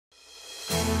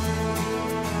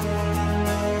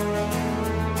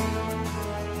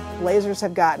lasers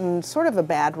have gotten sort of a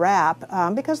bad rap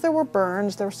because there were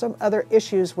burns, there were some other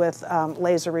issues with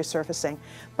laser resurfacing.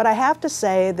 But I have to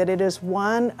say that it is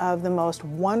one of the most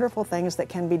wonderful things that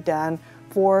can be done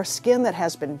for skin that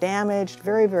has been damaged,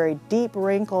 very, very deep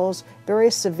wrinkles,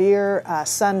 very severe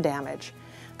sun damage.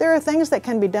 There are things that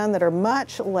can be done that are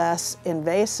much less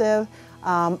invasive,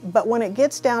 but when it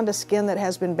gets down to skin that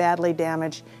has been badly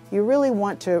damaged, you really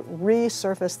want to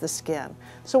resurface the skin.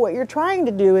 So what you're trying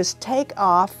to do is take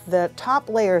off the top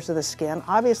layers of the skin,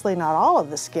 obviously not all of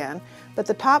the skin, but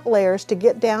the top layers to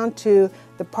get down to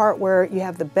the part where you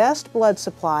have the best blood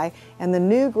supply and the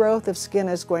new growth of skin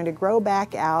is going to grow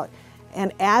back out.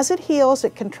 And as it heals,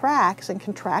 it contracts and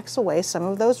contracts away some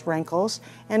of those wrinkles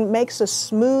and makes a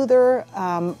smoother,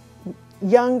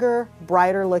 younger,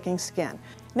 brighter looking skin.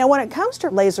 Now when it comes to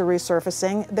laser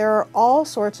resurfacing, there are all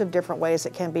sorts of different ways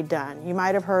it can be done. You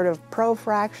might have heard of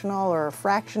profractional or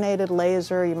fractionated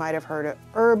laser, you might have heard of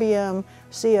erbium,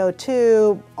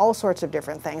 CO2, all sorts of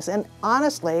different things. And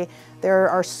honestly, there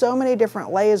are so many different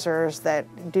lasers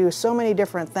that do so many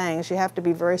different things, you have to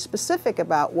be very specific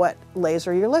about what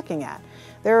laser you're looking at.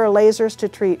 There are lasers to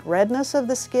treat redness of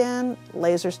the skin,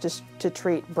 lasers to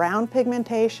treat brown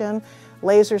pigmentation,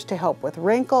 lasers to help with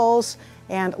wrinkles,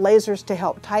 and lasers to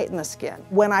help tighten the skin.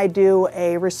 When I do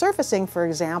a resurfacing, for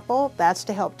example, that's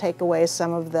to help take away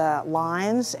some of the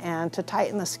lines and to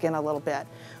tighten the skin a little bit.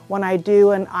 When I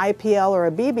do an IPL or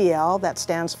a BBL, that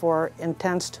stands for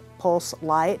intense pulse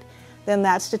light, then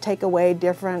that's to take away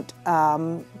different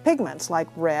pigments like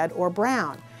red or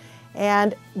brown.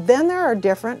 And then there are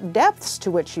different depths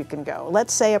to which you can go.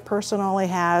 Let's say a person only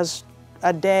has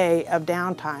a day of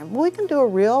downtime. Well, we can do a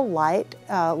real light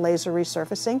laser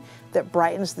resurfacing that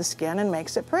brightens the skin and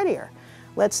makes it prettier.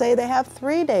 Let's say they have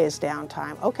 3 days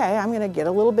downtime. Okay, I'm going to get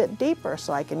a little bit deeper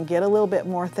so I can get a little bit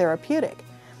more therapeutic.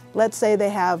 Let's say they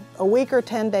have a week or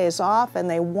 10 days off and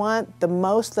they want the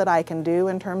most that I can do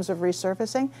in terms of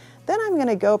resurfacing, then I'm going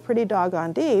to go pretty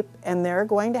doggone deep and they're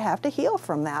going to have to heal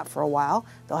from that for a while.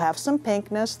 They'll have some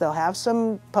pinkness, they'll have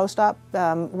some post-op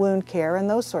wound care and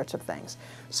those sorts of things.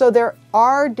 So there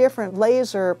are different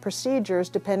laser procedures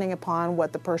depending upon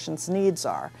what the person's needs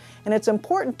are. And it's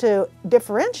important to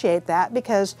differentiate that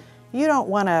because you don't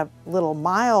want a little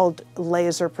mild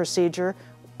laser procedure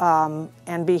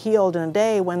and be healed in a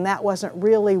day when that wasn't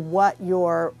really what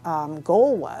your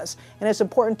goal was. And it's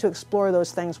important to explore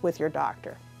those things with your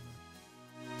doctor.